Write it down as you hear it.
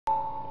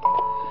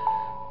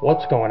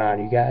What's going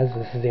on, you guys?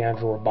 This is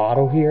Andrew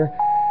Roboto here,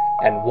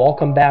 and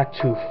welcome back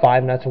to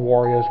Five Nights at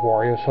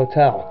Wario's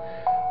Hotel,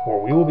 where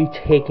we will be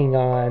taking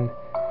on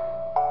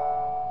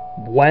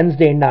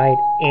Wednesday night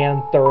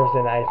and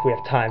Thursday night if we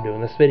have time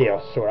doing this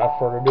video. So without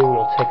further ado,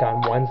 we'll take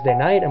on Wednesday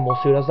night and we'll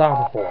see what it has to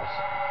offer for us.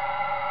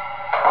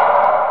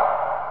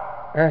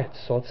 Alright,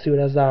 so let's see what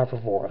it has to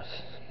offer for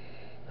us.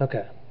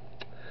 Okay.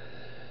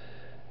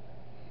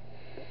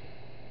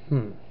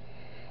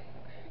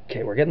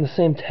 Okay, we're getting the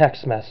same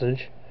text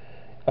message.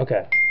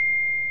 Okay.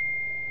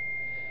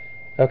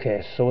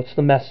 Okay, so what's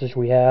the message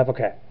we have?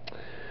 Okay.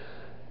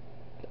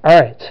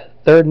 Alright,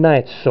 third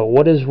night. So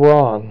what is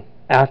wrong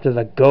after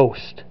the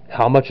ghost?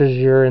 How much is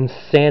your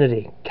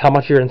insanity?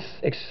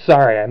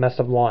 Sorry, I messed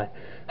up the line.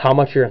 How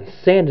much your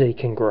insanity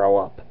can grow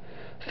up.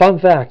 Fun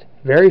fact,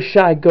 very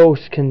shy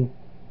ghosts can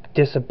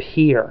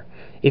disappear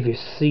if you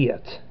see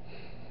it.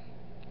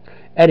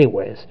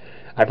 Anyways,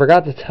 I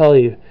forgot to tell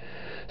you,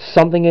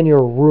 something in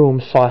your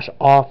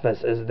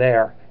room/office is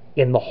there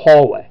in the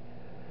hallway.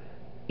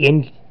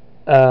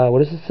 What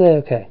does it say?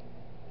 Okay.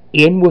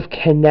 In with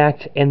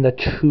connect in the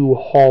two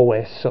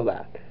hallways so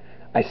that.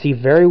 I see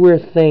very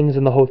weird things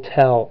in the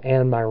hotel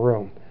and my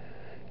room.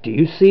 Do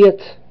you see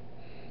it?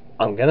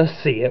 I'm gonna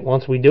see it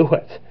once we do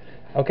it.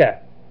 Okay.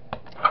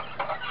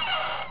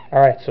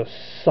 Alright, so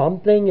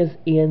something is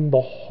in the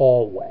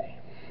hallway.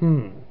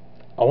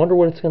 I wonder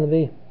what it's gonna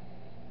be.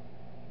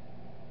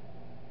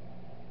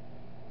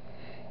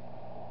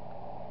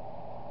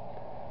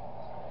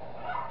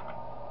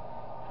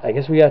 I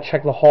guess we gotta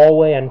check the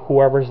hallway, and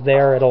whoever's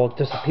there, it'll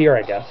disappear,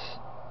 I guess.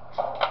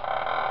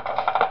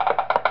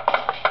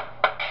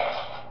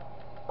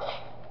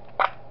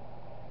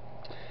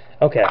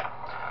 Okay,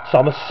 so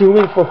I'm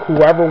assuming for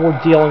whoever we're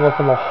dealing with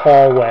in the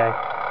hallway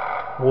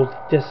will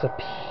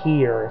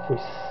disappear if we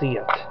see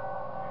it.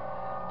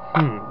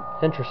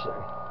 Interesting.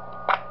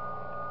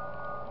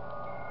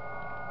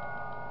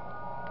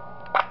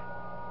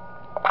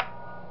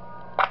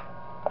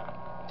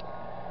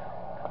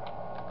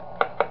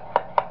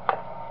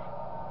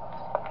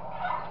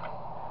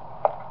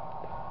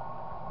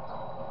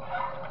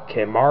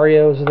 Okay,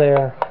 Mario's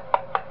there.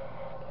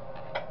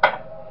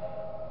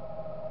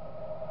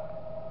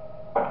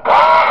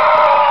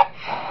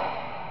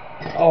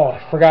 Oh, I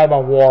forgot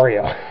about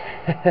Wario.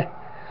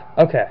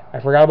 Okay, I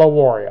forgot about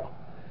Wario.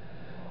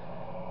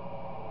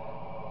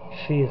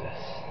 Jesus.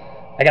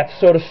 I got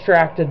so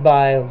distracted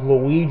by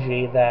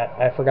Luigi that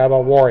I forgot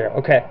about Wario.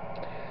 Okay,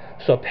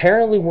 so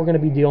apparently we're going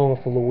to be dealing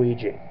with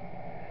Luigi.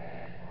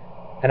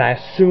 And I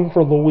assume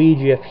for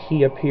Luigi, if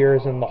he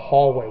appears in the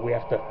hallway, we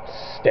have to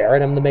stare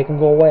at him to make him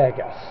go away, I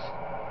guess.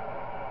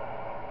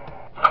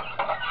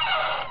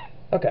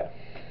 Okay.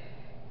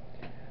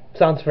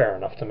 Sounds fair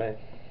enough to me.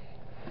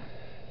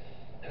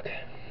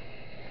 Okay.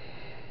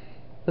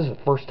 This is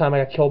the first time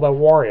I got killed by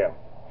Wario.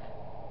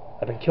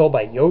 I've been killed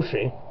by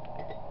Yoshi.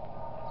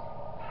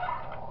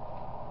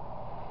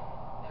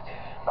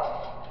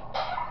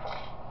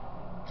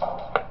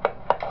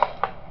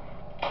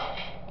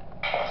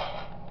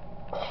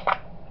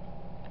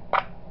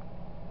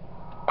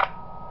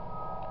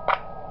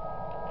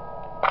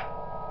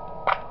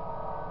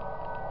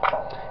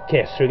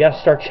 Okay, so we gotta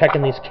start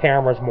checking these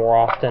cameras more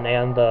often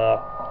and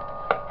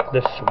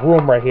this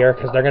room right here,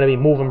 because they're gonna be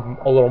moving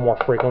a little more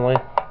frequently.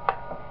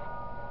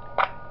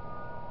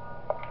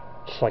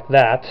 Just like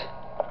that.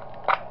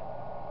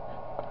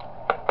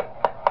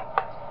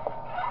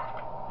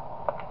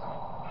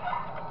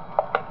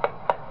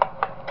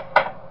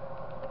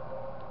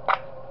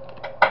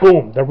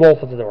 Boom! They're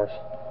both at the doors.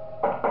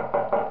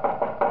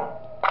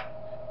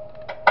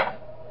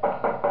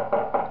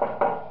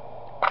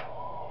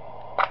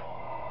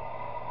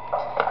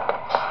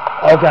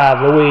 Oh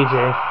god,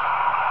 Luigi.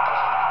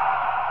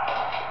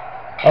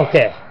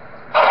 Okay.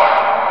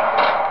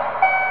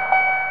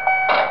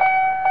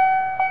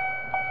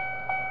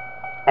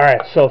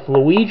 Alright, so if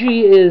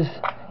Luigi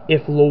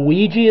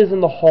is in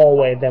the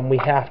hallway, then we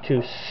have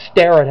to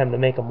stare at him to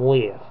make him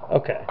leave.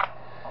 Okay.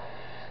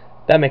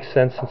 That makes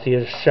sense since he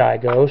is a shy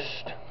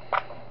ghost.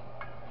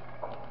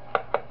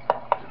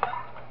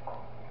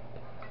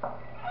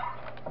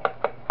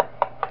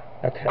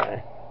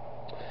 Okay.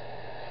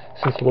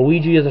 Since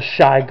Luigi is a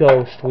shy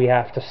ghost, we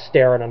have to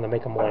stare at him to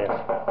make him leave.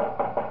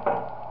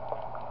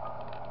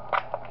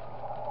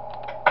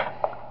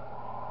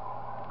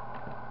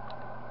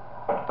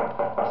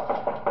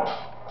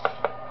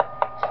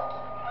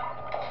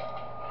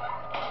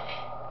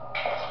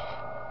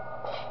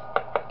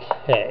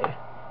 Okay.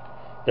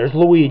 There's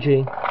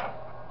Luigi.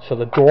 So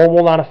the door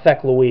will not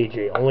affect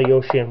Luigi, only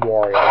Yoshi and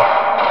Wario.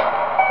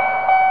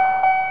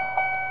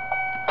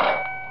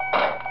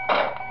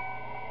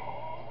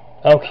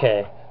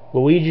 Okay.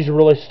 Luigi's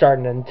really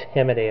starting to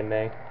intimidate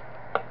me.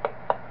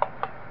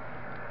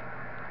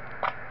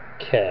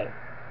 Okay.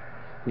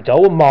 We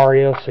dealt with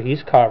Mario, so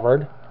he's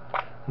covered.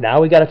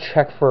 Now we gotta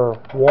check for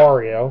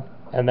Wario,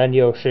 and then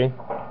Yoshi.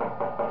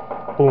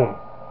 Boom.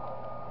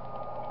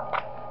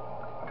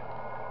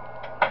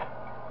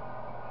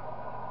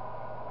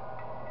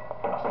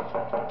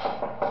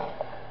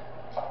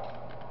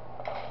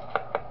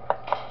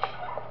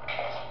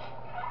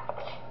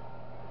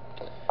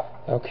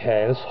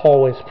 Okay, this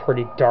hallway's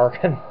pretty dark,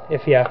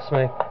 if you ask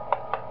me.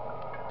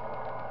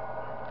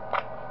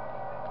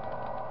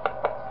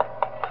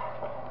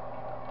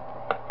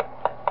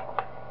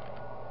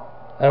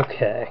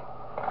 Okay.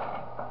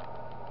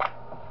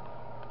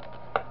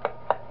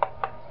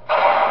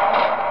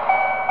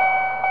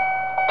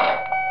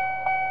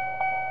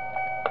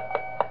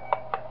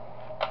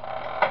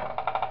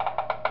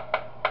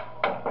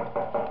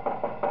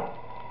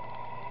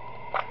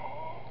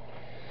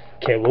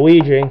 Okay,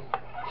 Luigi.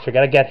 So we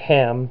gotta get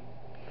him.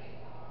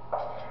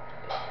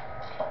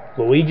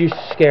 Luigi's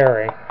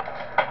scary.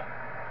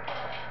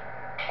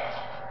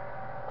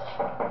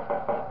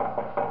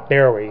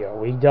 There we go.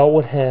 We dealt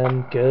with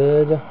him.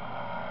 Good.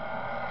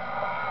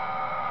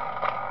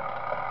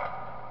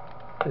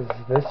 Is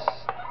this...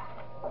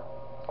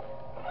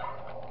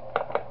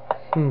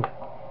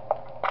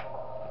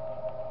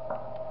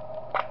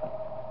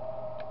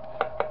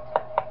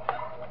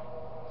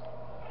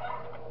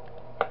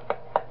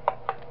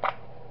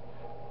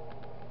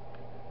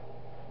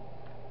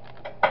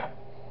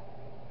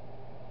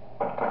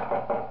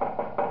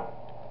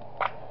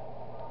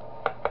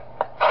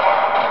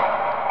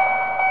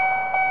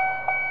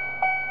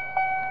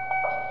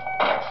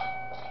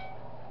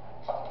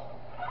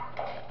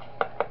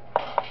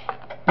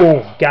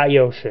 Boom, got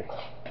Yoshi.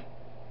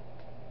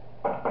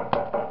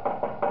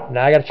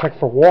 Now I gotta check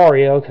for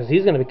Wario, because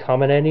he's gonna be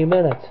coming any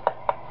minute.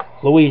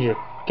 Luigi,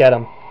 get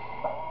him.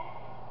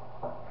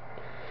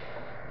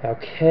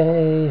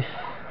 Okay.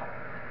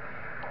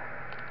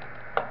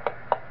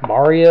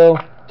 Mario.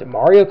 Did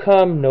Mario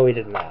come? No, he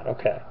did not.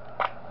 Okay.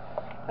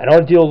 I know how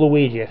to deal with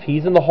Luigi. If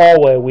he's in the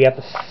hallway, we have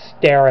to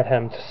stare at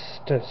him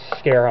to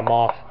scare him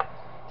off,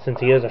 since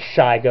he is a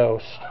shy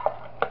ghost.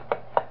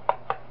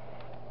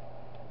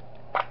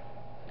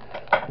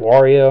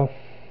 Wario.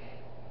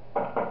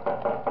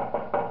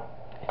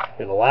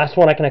 You're the last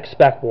one I can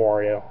expect,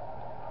 Wario.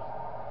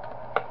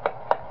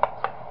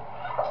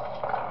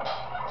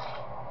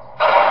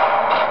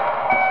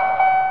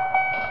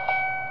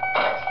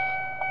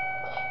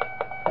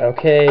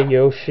 Okay,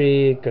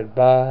 Yoshi,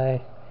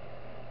 goodbye.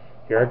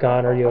 You're a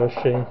goner,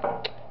 Yoshi.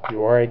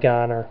 You are a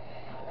goner.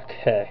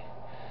 Okay.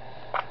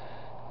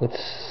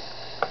 Let's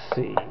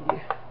see.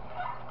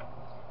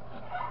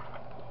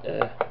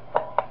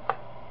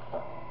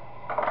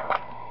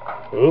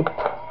 Oop.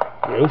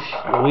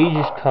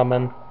 Luigi's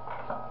coming.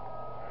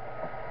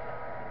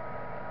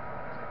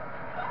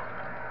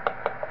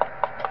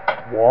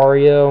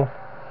 Wario.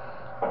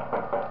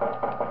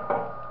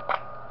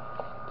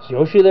 Is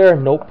Yoshi there?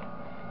 Nope.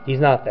 He's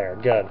not there.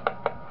 Good.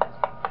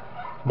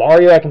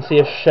 Mario, I can see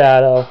a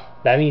shadow.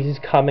 That means he's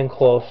coming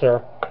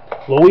closer.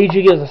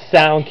 Luigi gives a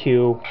sound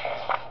cue.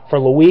 For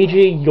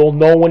Luigi, you'll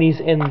know when he's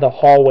in the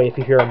hallway if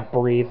you hear him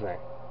breathing.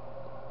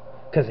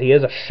 Because he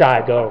is a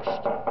shy ghost.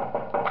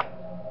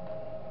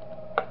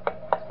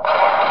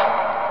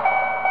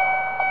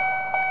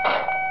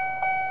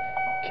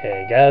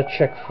 Okay, gotta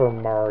check for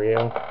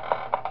Mario.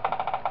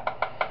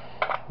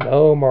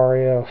 No,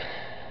 Mario.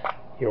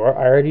 I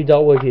already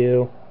dealt with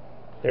you.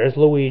 There's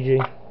Luigi.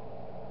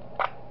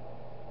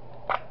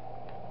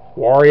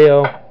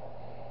 Wario.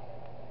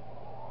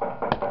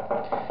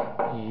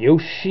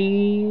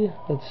 Yoshi.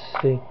 Let's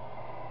see.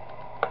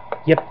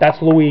 Yep,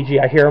 that's Luigi.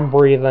 I hear him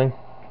breathing.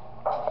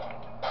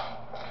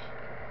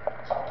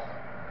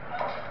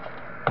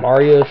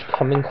 Mario's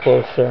coming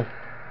closer.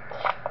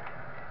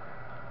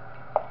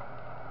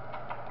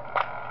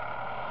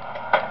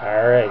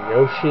 Alright,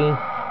 Yoshi.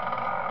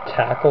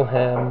 Tackle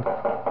him.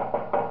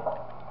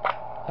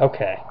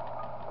 Okay.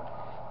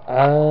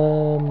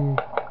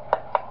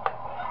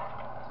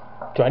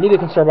 Do I need to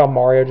concern about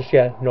Mario just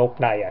yet? Nope,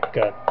 not yet.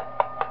 Good.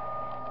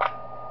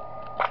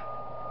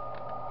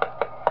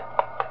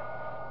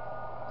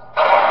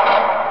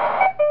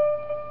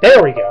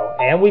 There we go.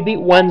 And we beat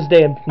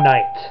Wednesday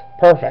night.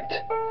 Perfect.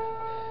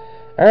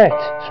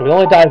 Alright, so we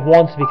only died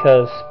once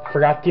because I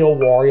forgot to deal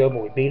with Wario,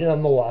 but we beat it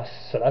nonetheless,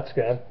 so that's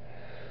good.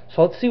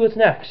 So let's see what's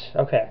next.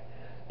 Okay.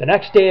 The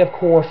next day, of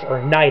course,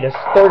 or night, is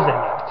Thursday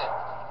night.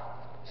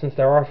 Since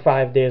there are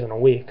 5 days in a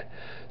week.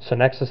 So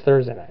next is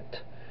Thursday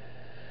night.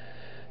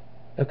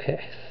 Okay,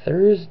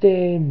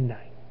 Thursday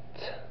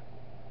night.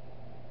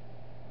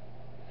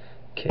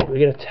 Okay, do we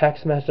get a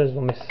text message?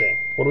 Let me see.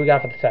 What do we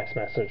got for the text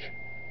message?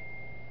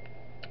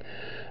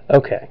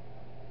 Okay.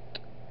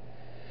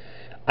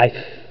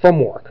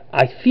 From work.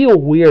 I feel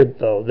weird,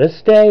 though.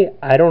 This day,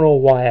 I don't know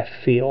why I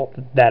feel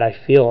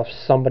if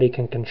somebody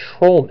can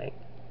control me.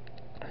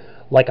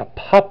 Like a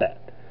puppet.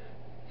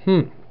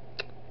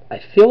 I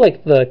feel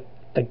like the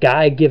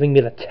guy giving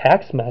me the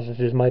text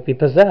messages might be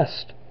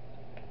possessed.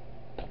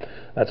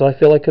 That's what I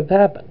feel like could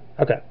happen.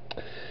 Okay.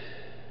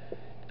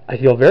 I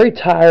feel very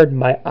tired.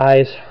 My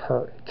eyes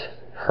hurt.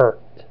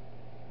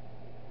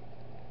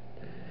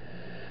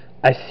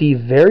 I see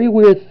very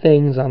weird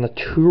things on the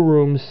 2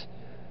 rooms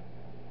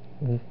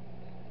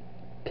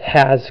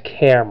has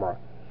camera.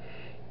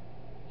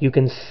 You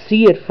can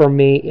see it for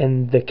me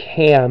in the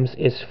cams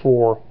is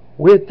for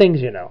weird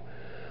things, you know.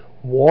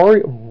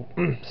 Wario.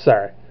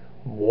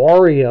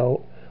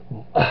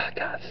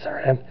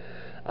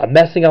 I'm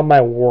messing up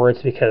my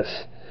words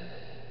because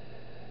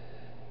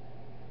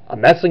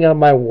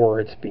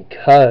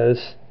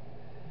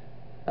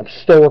I'm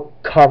still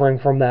recovering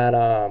from that,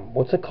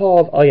 what's it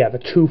called? Oh yeah, the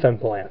tooth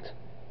implant.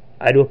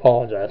 I do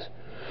apologize.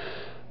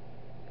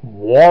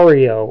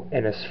 Wario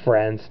and his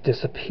friends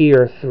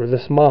disappear through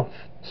this month.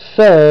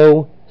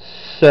 So,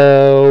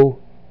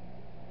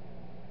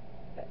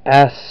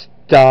 S.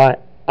 I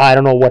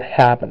don't know what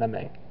happened to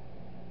me.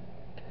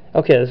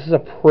 Okay, this is a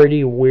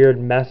pretty weird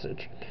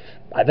message.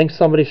 I think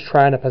somebody's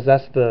trying to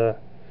possess the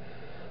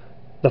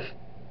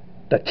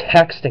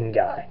texting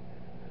guy.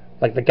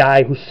 Like the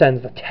guy who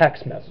sends the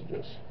text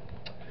messages.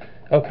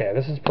 Okay,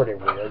 this is pretty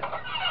weird.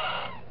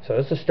 So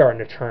this is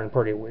starting to turn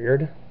pretty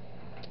weird.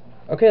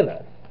 Okay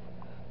then.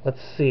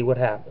 Let's see what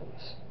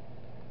happens.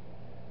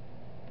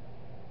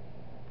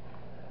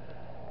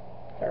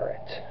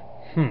 Alright.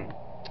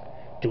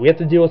 Do we have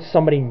to deal with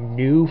somebody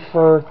new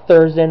for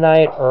Thursday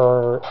night,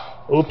 or...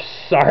 Oops,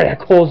 sorry, I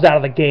closed out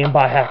of the game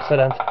by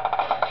accident.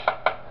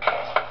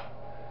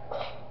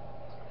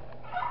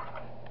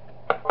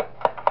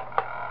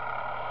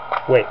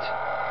 Wait.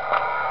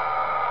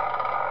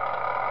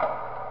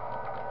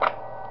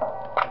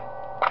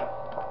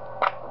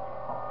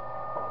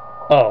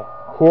 Oh,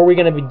 who are we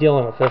going to be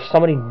dealing with? There's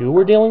somebody new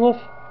we're dealing with?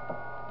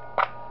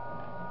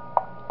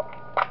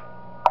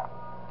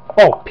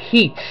 Oh,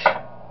 Peach.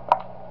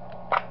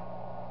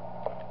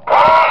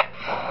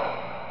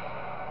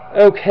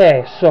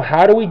 Okay, so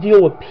how do we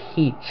deal with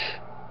Peach?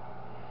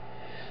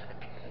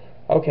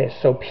 Okay,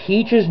 so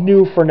Peach is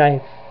new for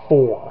night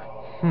 4.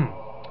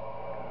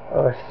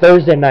 Or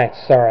Thursday night,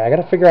 sorry. I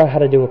gotta figure out how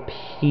to do a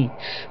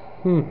Peach.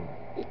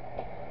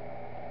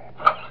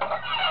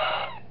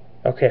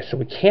 Okay, so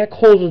we can't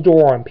close the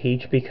door on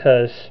Peach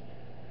because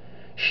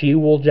she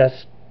will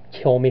just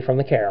kill me from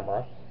the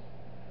camera.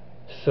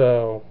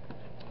 So,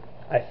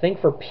 I think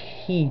for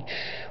Peach,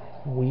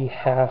 we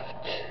have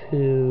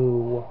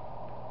to...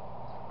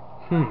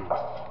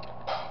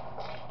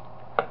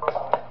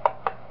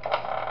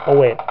 Oh,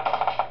 wait.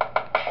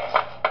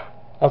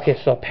 Okay,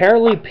 so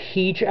apparently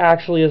Peach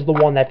actually is the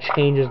one that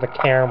changes the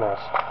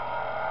cameras.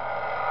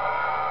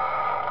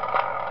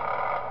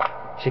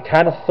 She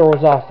kind of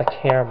throws off the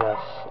cameras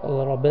a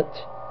little bit.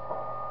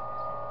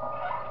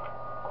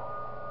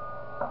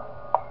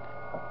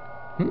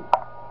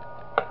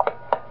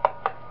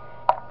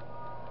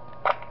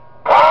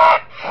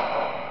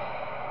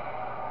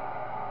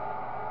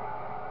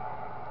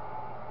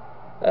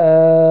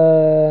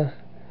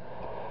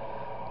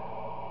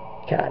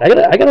 God,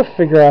 I gotta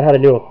figure out how to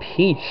do a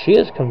Peach. She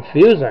is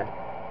confusing.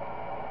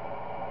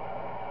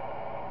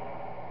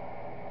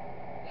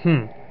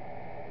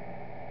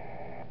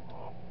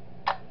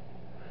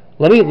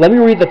 Let me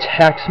read the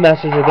text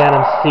message again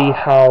and see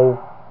how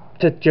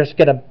to just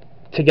get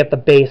the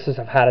basis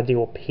of how to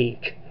deal with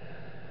Peach.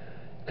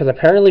 Because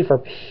apparently for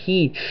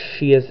Peach,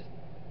 she is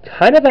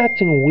kind of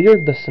acting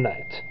weird this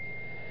night.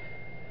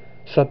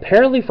 So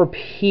apparently for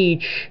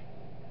Peach,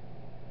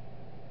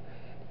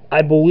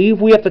 I believe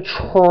we have to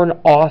turn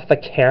off the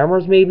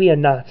cameras maybe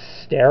and not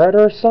stare at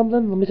her or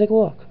something. Let me take a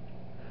look.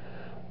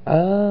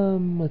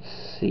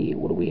 Let's see.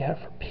 What do we have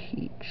for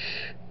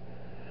Peach?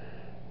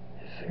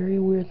 Very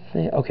weird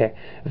thing. Okay.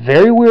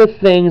 Very weird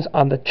things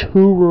on the 2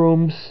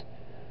 rooms.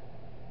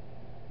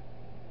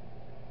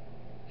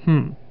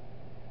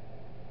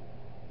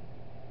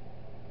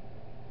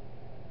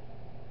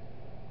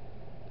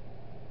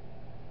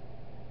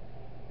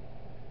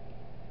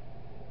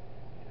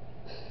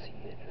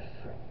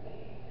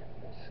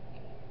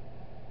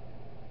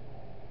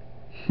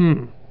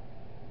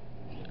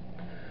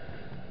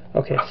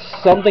 Okay,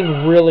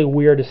 something really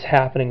weird is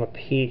happening with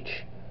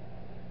Peach.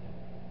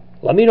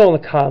 Let me know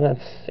in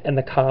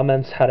the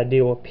comments how to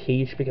deal with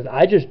Peach, because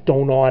I just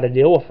don't know how to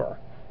deal with her.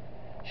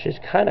 She's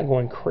kind of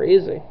going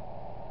crazy.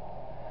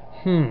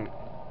 Do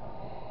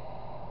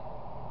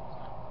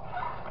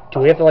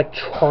we have to like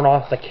turn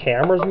off the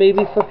cameras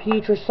maybe for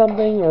Peach or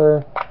something,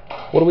 or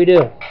what do we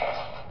do?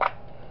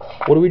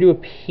 What do we do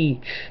with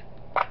Peach?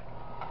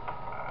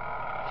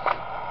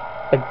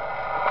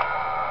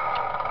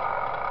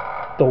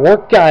 The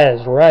work guy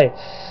is right.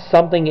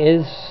 Something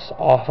is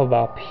off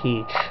about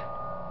Peach.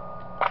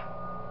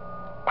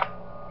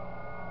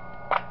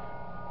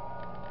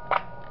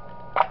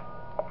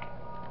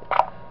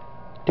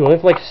 Do I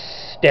have to like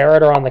stare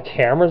at her on the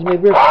cameras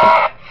maybe?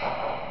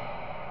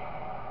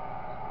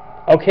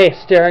 Okay,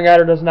 staring at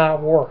her does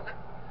not work.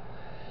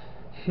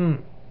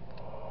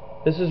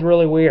 This is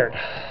really weird.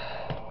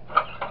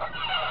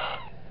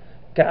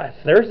 God,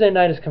 Thursday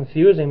night is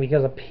confusing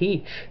because of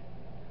Peach.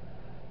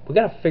 We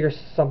gotta figure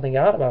something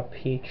out about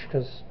Peach,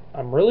 because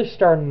I'm really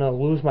starting to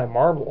lose my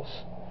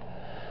marbles.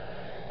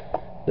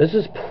 This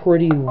is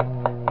pretty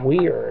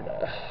weird.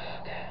 Okay.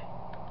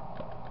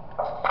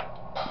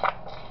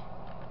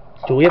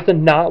 Do we have to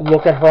not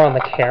look at her on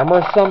the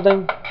camera or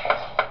something?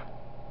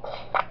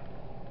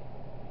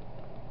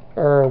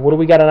 Or what do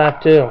we gotta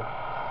not do?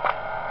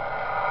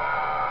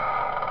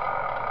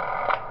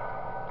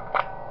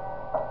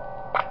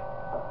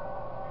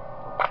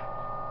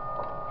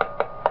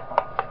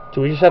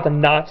 Do we just have to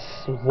not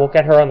look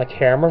at her on the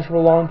cameras for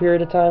a long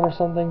period of time or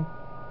something?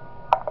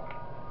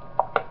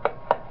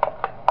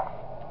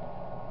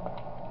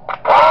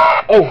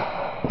 Oh!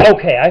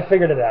 Okay, I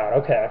figured it out.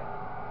 Okay.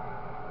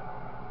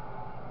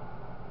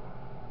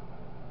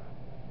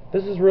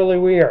 This is really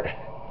weird.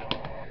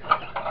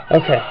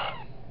 Okay.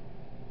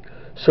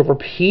 So for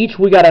Peach,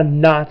 we gotta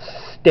not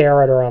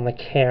stare at her on the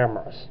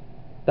cameras.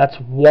 That's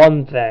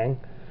one thing.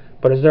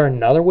 But is there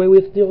another way we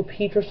have to deal with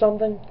Peach or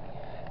something?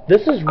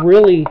 This is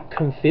really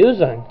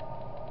confusing.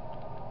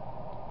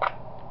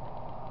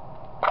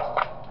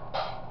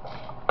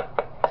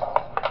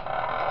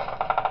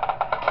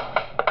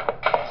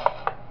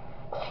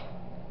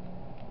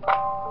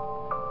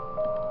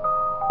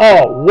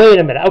 Oh, wait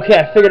a minute. Okay,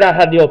 I figured out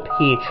how to deal with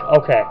Peach.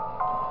 Okay.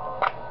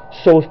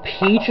 So if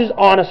Peach is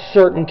on a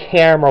certain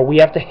camera, we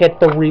have to hit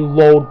the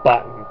reload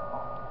button.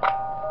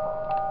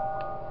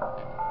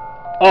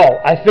 Oh,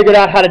 I figured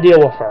out how to deal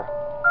with her.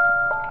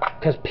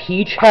 Because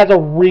Peach has a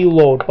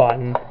reload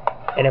button,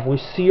 and if we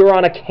see her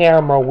on a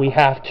camera, we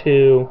have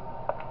to...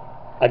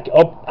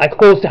 Oh, I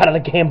closed out of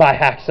the game by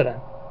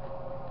accident.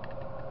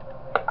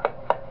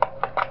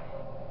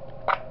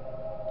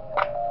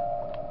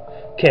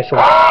 Okay, so...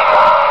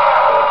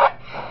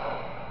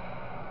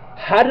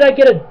 How did I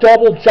get a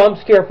double jump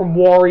scare from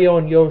Wario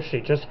and Yoshi?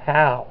 Just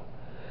how?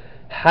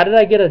 How did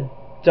I get a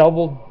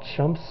double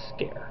jump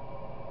scare?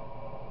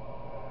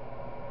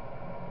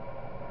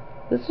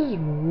 This is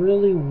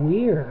really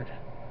weird.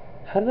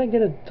 How did I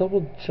get a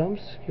double jump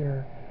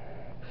scare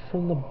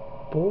from the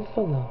both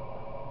of them?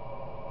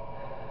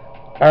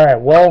 Alright,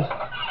 well,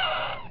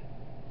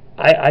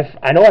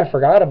 I know I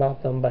forgot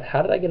about them, but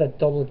how did I get a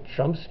double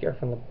jump scare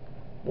from the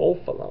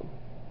both of them?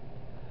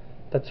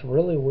 That's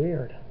really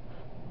weird.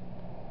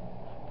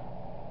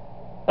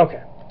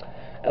 Okay,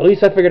 at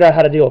least I figured out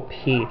how to deal with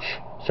Peach.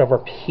 So for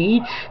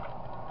Peach,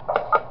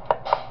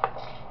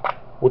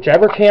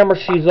 whichever camera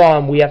she's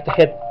on, we have to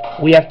hit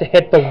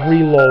the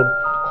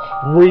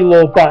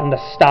reload button to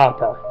stop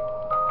her.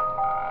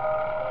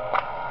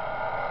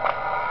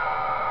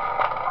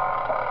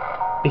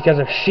 Because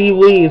if she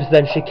leaves,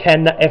 then she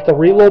cannot. If the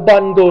reload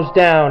button goes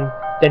down,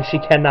 then she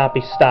cannot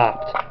be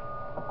stopped.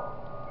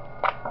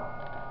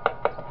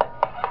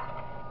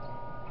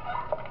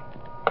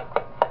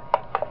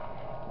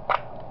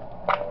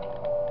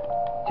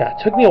 Yeah,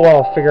 it took me a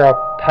while to figure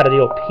out how to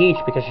deal with Peach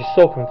because she's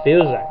so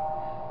confusing.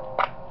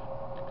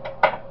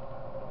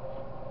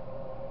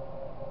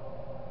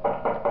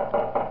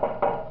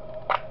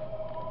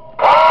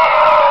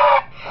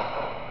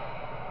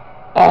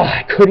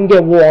 I couldn't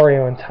get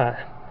Wario in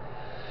time.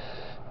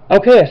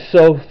 Okay,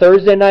 so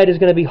Thursday night is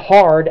going to be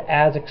hard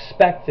as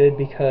expected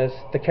because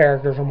the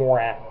characters are more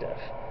active.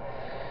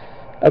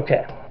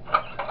 Okay.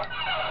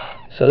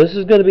 So this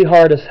is going to be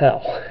hard as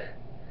hell.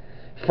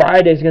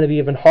 Friday's going to be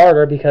even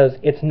harder because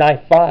it's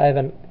night 5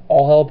 and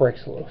all hell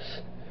breaks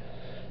loose.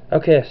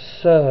 Okay,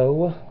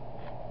 so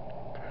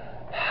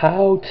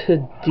how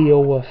to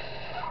deal with...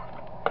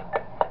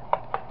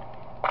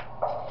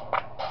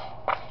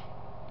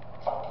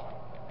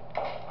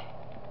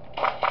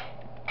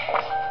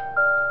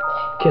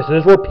 Okay, so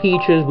this is where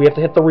Peach is. We have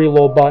to hit the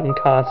reload button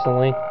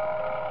constantly.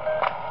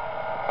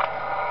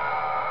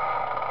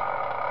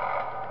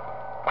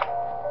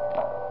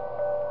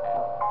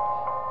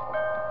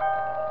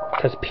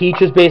 Because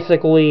Peach is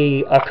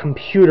basically a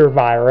computer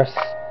virus.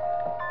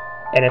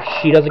 And if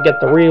she doesn't get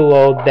the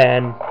reload,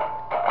 then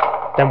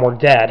we're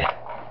dead.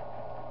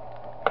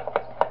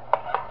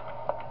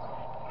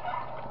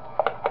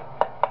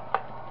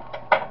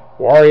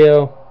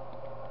 Wario.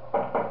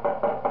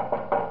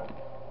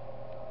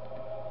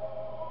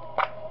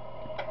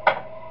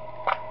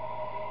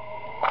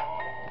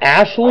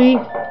 Ashley?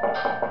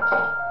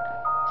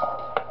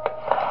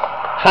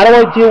 How do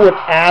I deal with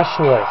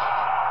Ashley?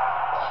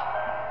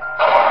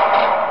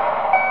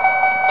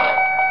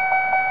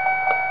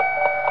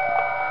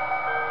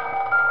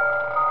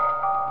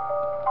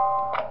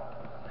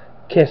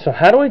 Okay, so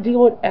how do I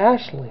deal with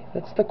Ashley?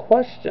 That's the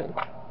question.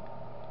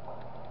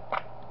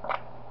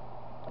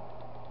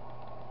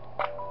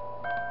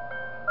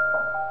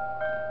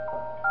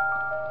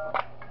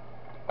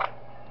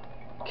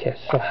 Okay,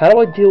 so how do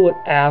I deal with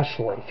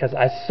Ashley? Because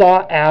I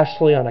saw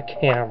Ashley on a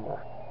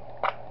camera.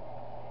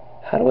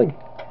 How do I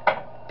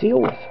deal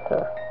with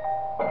her?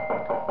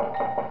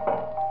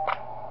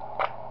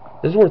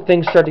 This is where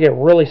things start to get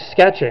really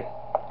sketchy.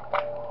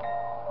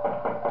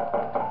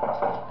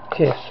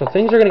 Okay, so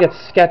things are going to get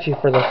sketchy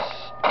for this.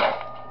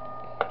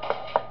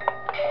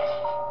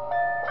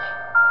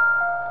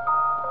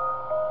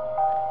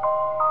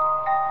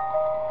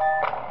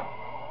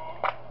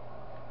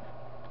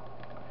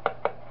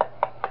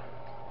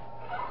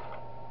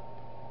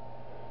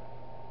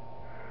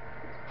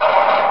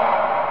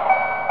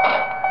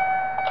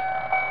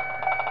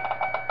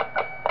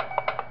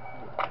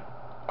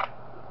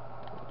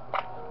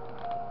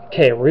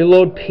 Okay,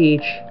 reload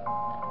Peach.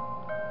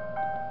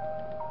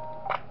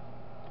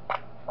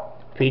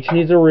 Peach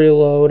needs a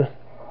reload.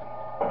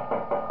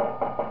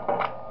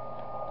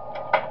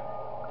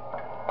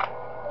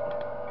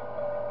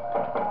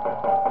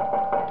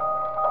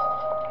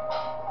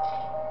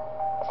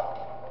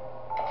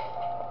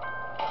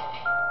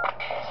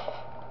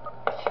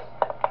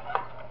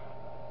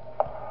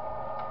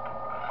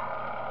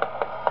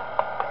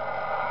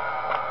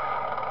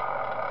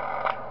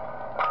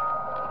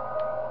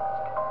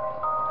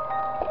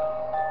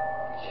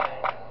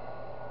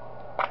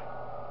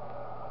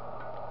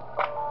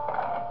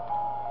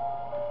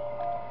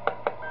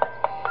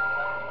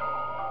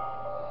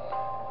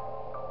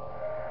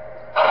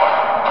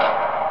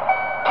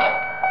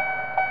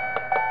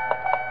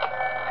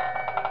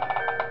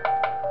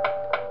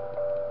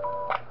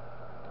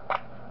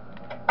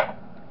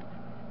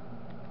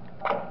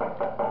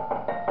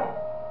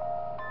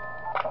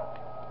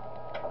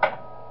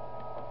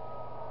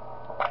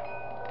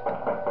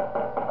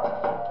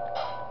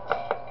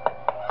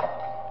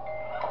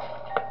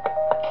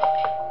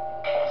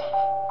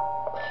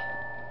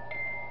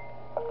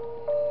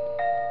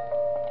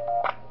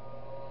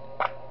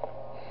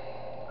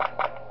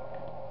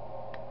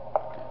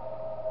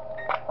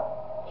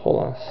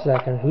 Hold on a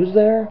second. Who's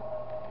there?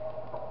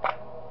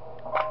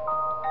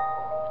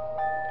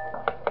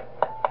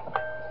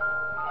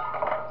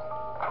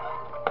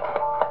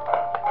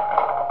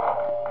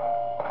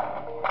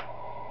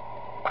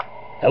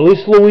 At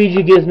least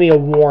Luigi gives me a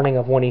warning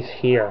of when he's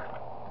here.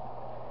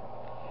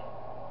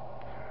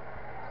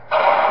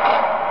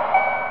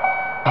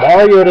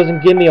 Wario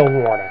doesn't give me a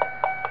warning.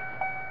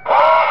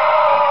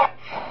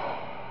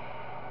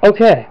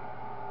 Okay.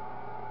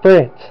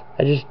 Brilliant.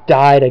 I just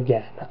died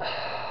again.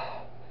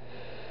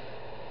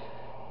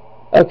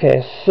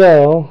 Okay,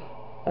 so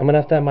I'm going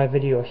to have to end my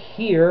video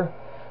here.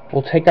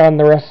 We'll take on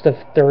the rest of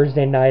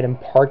Thursday night in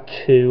part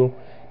 2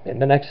 in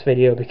the next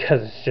video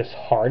because it's just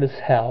hard as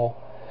hell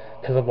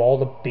because of all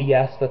the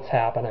BS that's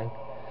happening.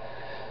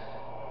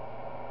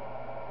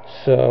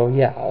 So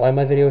yeah, I'll end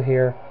my video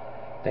here.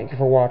 Thank you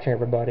for watching,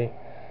 everybody.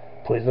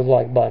 Please hit the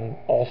like button.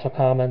 Also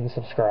comment and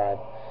subscribe.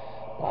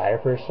 I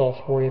appreciate all the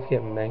support you've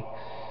given me.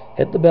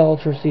 Hit the bell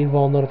to receive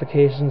all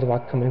notifications of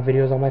upcoming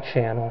videos on my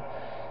channel.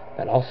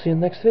 And I'll see you in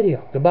the next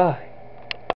video. Goodbye.